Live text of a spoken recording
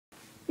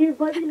Hey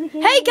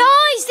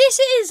guys, this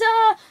is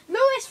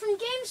Lewis from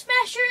Game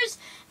Smashers,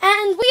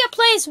 and we are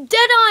playing some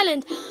Dead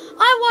Island.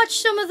 I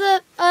watched some of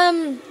the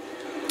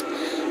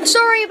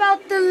sorry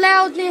about the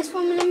loudness.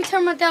 Let me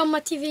turn down my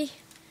TV.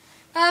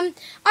 I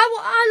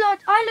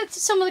looked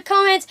at some of the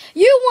comments.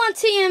 You want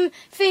TM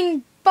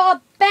thing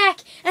Bob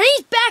back, and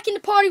he's back in the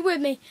party with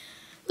me.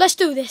 Let's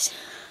do this.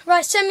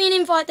 Right, send me an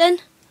invite then.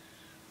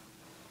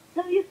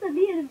 No, you sent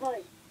me an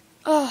invite.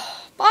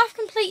 Oh, but I've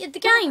completed the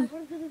game.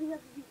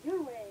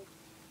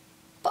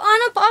 But I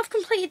know, but I've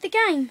completed the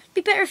game.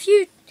 Be better if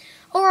you...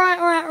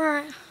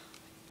 Alright.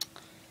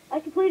 I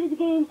completed the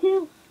game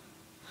too.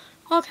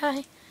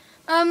 Okay.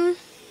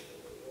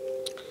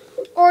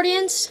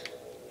 Audience.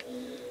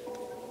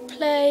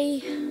 Play.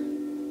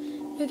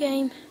 New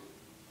game.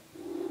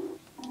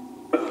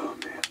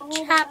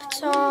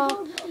 Chapter...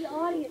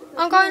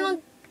 I'm going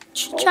on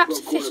chapter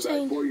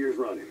 15. 4 years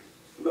running.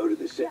 Voted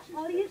the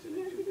sexiest in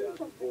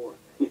 2004.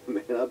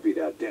 Man, I beat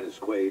out Dennis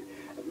Quaid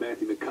and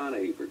Matthew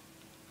McConaughey for...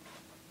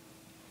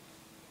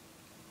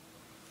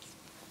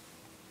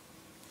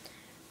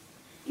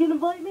 You can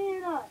invite me or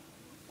not?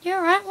 You're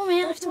alright, 1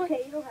 minute. That's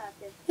okay, you don't have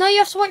to. No, you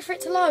have to wait for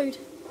it to load.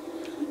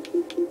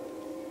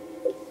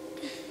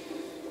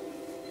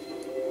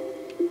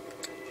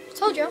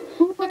 Told you.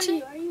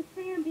 Are you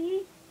Sam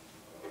B?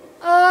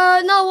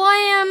 No, I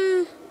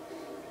am...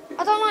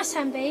 I don't like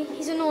Sam B.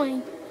 He's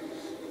annoying.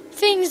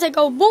 Things that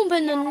go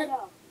bumping and... I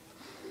know.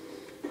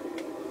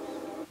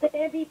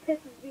 Sam B pisses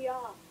me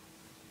off.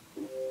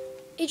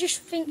 He just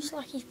thinks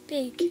like he's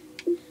big.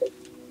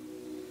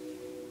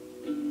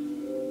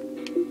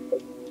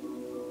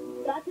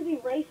 Not to be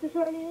racist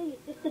or anything,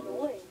 he's just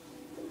annoying.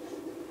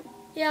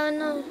 Yeah, I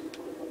know.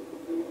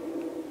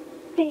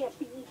 Sam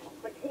B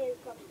pretends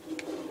something.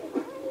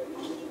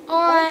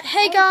 Alright,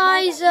 hey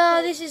guys,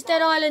 this is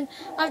Dead Island.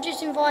 I've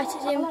just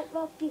invited him.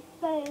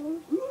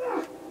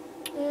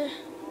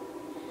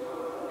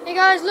 Hey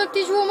guys, look,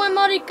 these are all my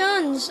modded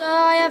guns.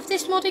 I have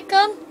this modded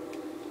gun.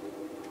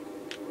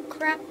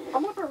 Crap.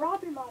 I'm not a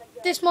Robin modded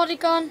gun. This modded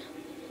gun.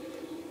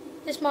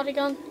 This modded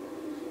gun.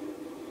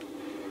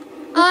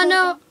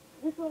 No.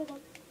 This modded gun.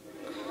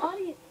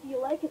 Audience, do you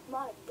like his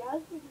modded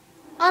guns?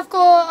 I've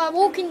got a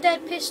Walking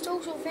Dead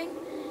pistol sort of thing.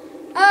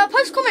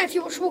 Post a comment if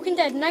you watch Walking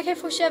Dead, an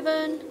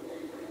AK-47,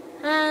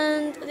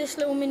 and this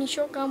little mini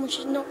shotgun, which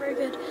is not very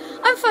good.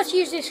 I prefer to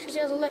use this because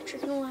it has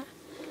electric and all that.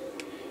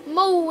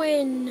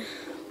 Mulwin,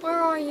 where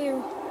are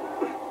you?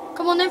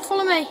 Come on then,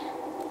 follow me.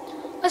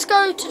 Let's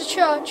go to the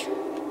church.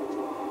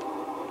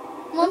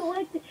 Come I on. don't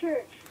like the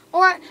church.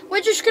 Alright,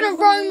 we're just going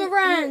to roam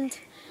around.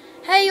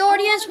 Hey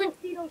audience, I don't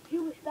see those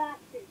Jewish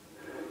bastards.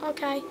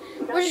 okay,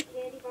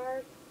 Candy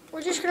bars.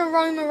 we're just going to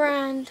roam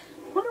around.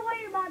 Put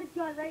away your modded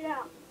gun right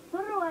now.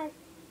 Put it away.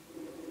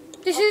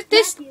 This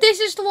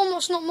is the one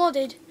that's not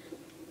modded.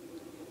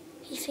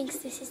 He thinks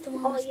this is the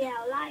one. Oh that's yeah,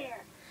 not.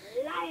 liar.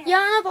 Yeah,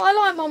 I know, but I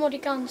like my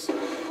modded guns. Oh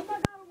my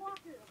god, a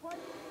walker. What?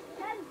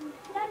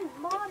 That is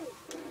modded.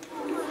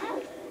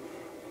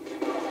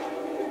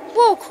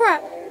 Whoa,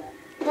 crap.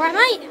 Right,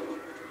 mate.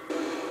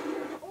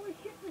 Holy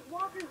shit, there's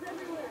walkers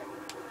everywhere.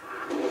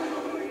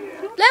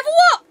 Level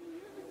up!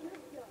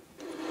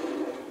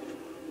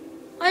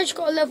 I just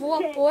got to level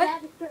up, boy.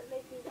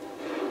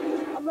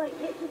 I'm like,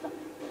 hit this up.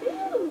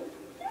 Dude!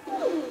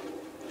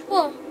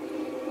 What?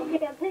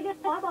 Okay, I'm taking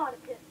my body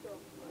pistol.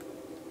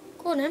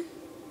 Go on then.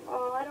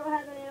 Oh, I don't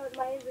have any in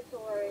my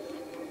inventory.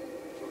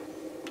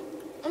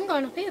 I'm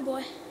going up here,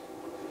 boy.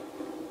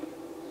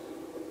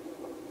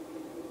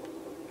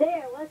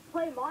 There, let's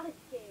play Modest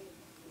game.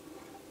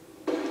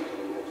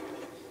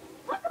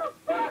 What the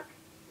fuck?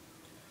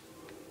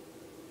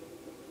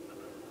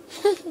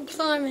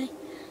 Blimey.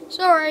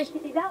 Sorry.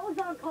 See, that was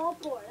uncalled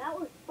for. That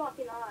was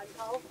fucking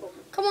uncalled for.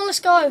 Come on, let's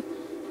go.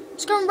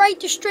 Let's go and raid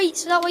the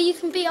streets so that way you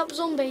can beat up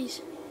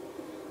zombies.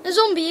 A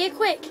zombie here,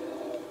 quick.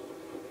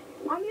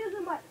 I'm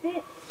using my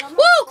fist.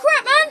 Whoa,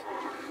 crap, man!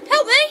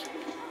 Help me!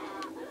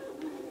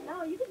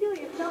 No, you can do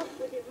it yourself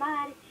with your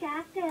mighty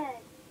shotgun.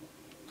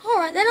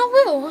 Alright, then I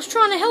will. I was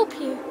trying to help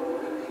you.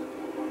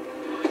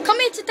 Come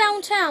here to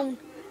downtown.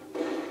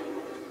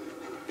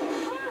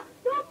 Ah,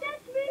 don't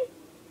touch me!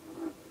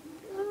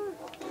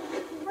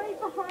 Right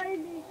behind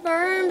me.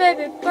 Burn,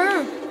 baby,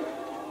 burn.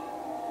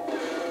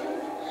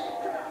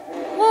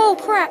 Whoa,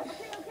 crap.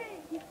 Okay,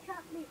 you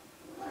chopped me.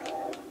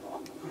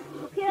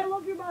 Okay, I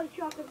love your body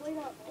shotgun. Wait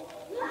up.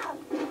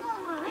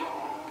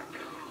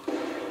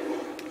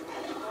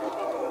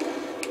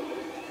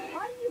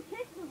 Why do you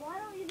pick them? Why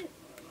don't you just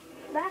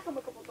smack them a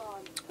couple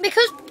times?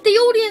 Because the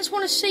audience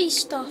want to see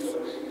stuff.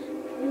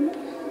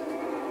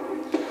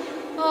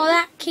 Oh,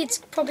 that kid's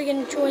probably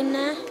going to join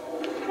there.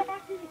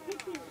 Back to the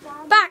kitchen,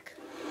 son. Back.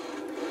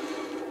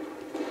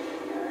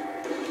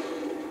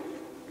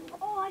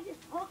 Oh, I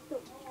just hooked them.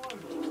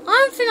 I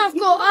don't think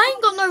I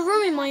ain't got no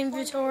room in my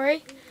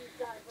inventory.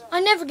 I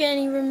never get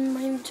any room in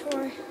my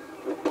inventory.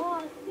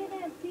 Oh,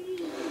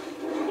 stampede.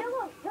 Kill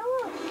him.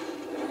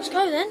 Let's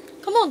go then.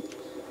 Come on.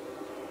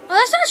 Oh,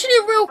 that's actually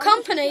a real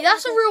company.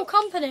 That's a real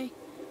company.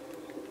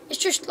 It's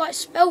just like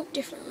spelt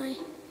differently.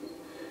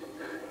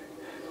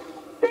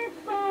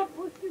 Fist bump.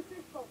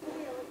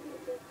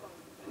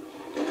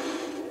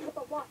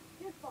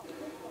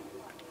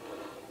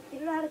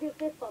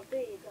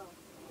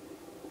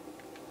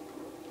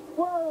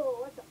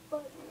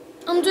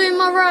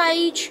 my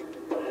rage.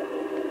 No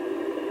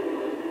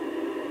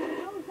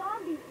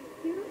zombies,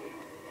 dude.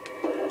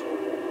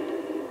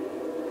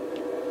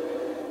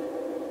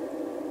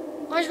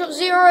 I just got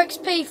 0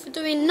 XP for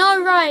doing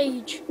no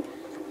rage.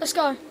 Let's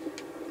go. Wait,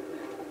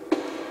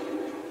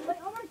 I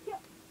wanna kill.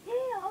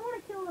 Yeah, I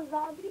wanna kill a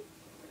zombie. It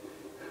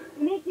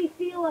makes me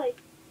feel like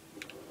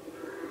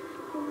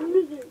a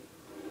loser.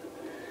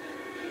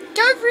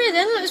 Go over here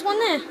then, look, there's one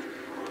there.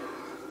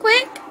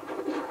 Quick!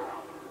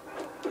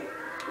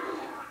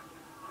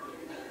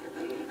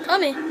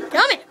 Come here,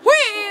 come here!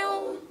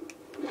 Wow!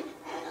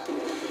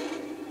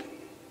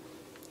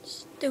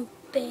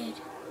 Stupid.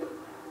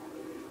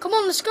 Come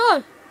on, let's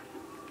go.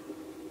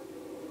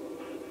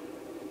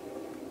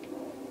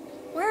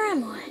 Where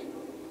am I?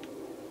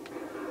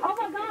 Oh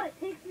my god, it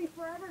takes me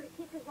forever to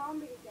kick a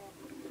zombie to death.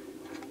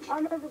 I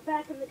remember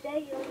back in the day,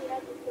 you only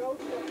had to throw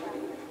stuff at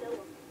him to kill him.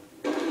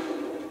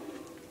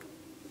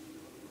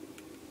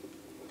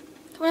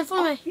 Come on,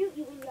 follow me. Shoot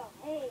you in your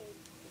head.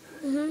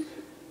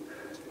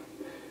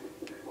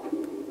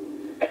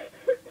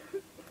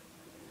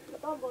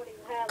 Somebody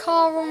had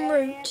Car a en bad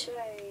route.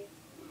 day.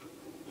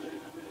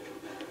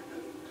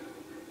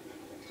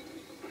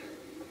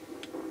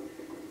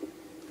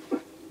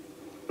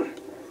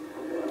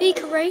 Be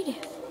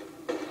creative.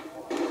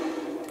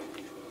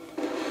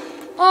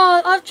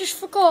 Oh, I've just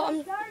forgot.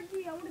 I'm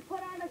Sergeant, I want to put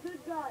on a good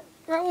gun.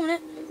 right 1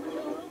 minute.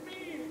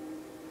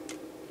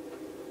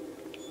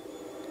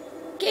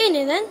 Get in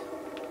here then.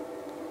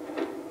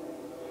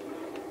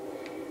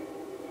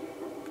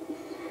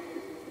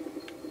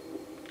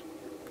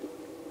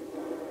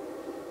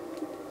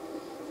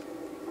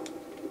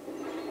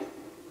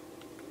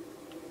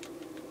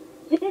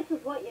 This is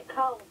what you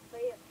call a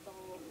fair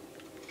soul.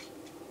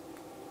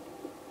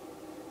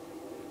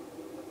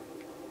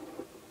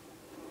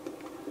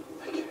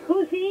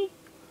 Who's he?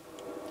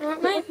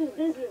 Alright, mate. What's his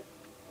business?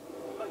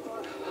 I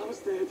thought I was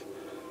dead.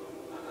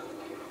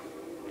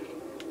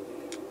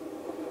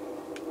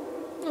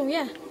 Oh,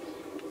 yeah.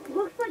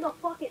 Looks like a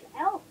fucking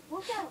elf.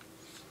 Look at him.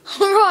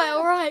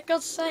 Alright,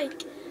 God's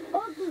sake.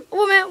 Ugly.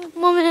 1 minute,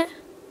 1 minute.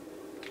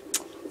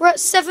 We're at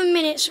 7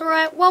 minutes,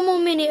 alright? 1 more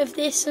minute of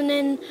this and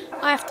then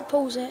I have to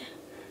pause it.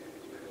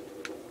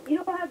 You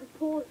don't have to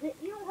pause it.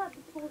 You don't have to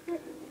pause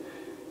it.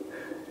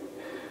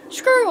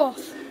 Screw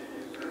off,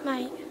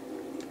 mate.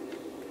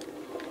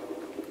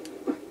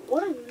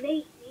 What does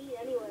mate mean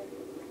anyway?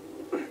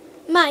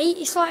 Mate,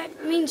 it's like,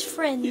 it means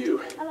friend.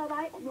 You. Hello,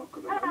 mate. I'm not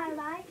gonna. Hello,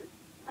 mate.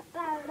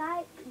 Hello,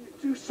 mate. Can you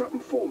do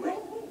something for me?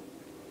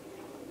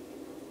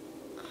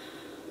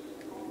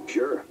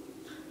 Sure.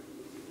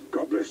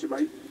 God bless you,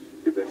 mate.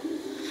 Good day.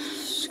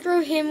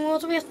 Screw him,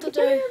 what do we have to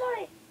Kill do? you,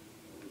 mate.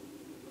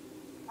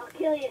 I'll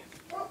kill you.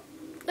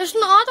 There's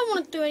no, I don't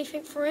want to do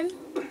anything for him.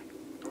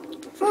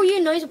 For all you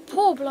know, he's a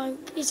poor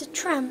bloke. He's a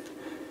tramp.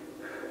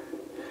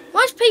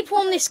 Most people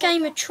on this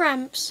game are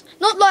tramps.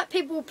 Not like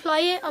people who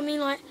play it. I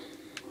mean, like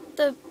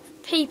the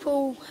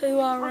people who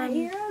are. I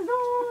hear a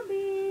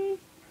zombie.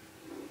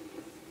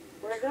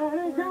 We're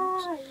gonna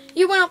die.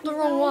 You went up the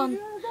wrong one. I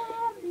hear a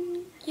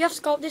zombie. You have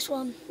to go up this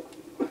one.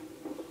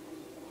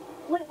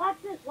 Wait, watch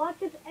this. Watch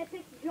this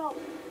epic jump.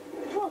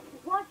 Look,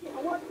 watch it.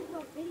 I watched this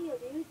on video,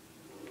 dude.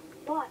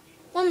 Watch.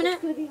 1 minute.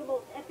 It's gonna be the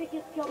most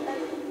epicest jump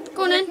ever.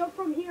 Go on then. Jump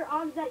from here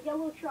onto that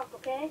yellow truck,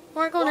 okay?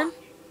 Alright, go on then.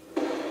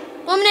 Watch.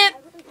 1 minute. I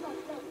really thought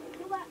so.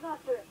 Kill that guy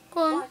first. Go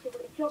on. Watch it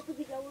when it jumps in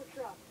the yellow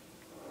truck.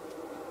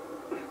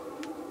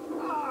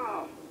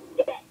 Ah!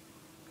 Yeah.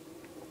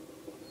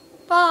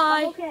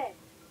 Bye. Okay.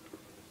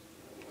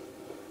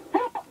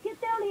 Help! Get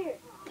down here.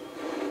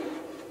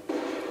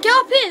 Get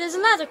up here. There's a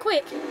ladder.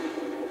 Quick.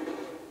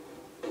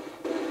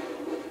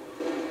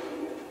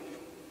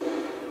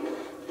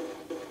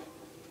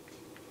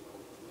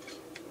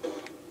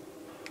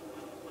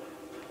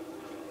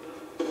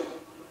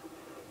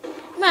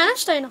 Man, I'm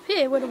staying up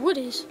here where the wood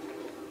is.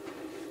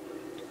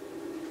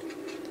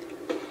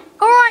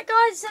 Alright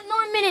guys, it's at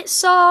 9 minutes,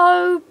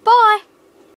 so bye.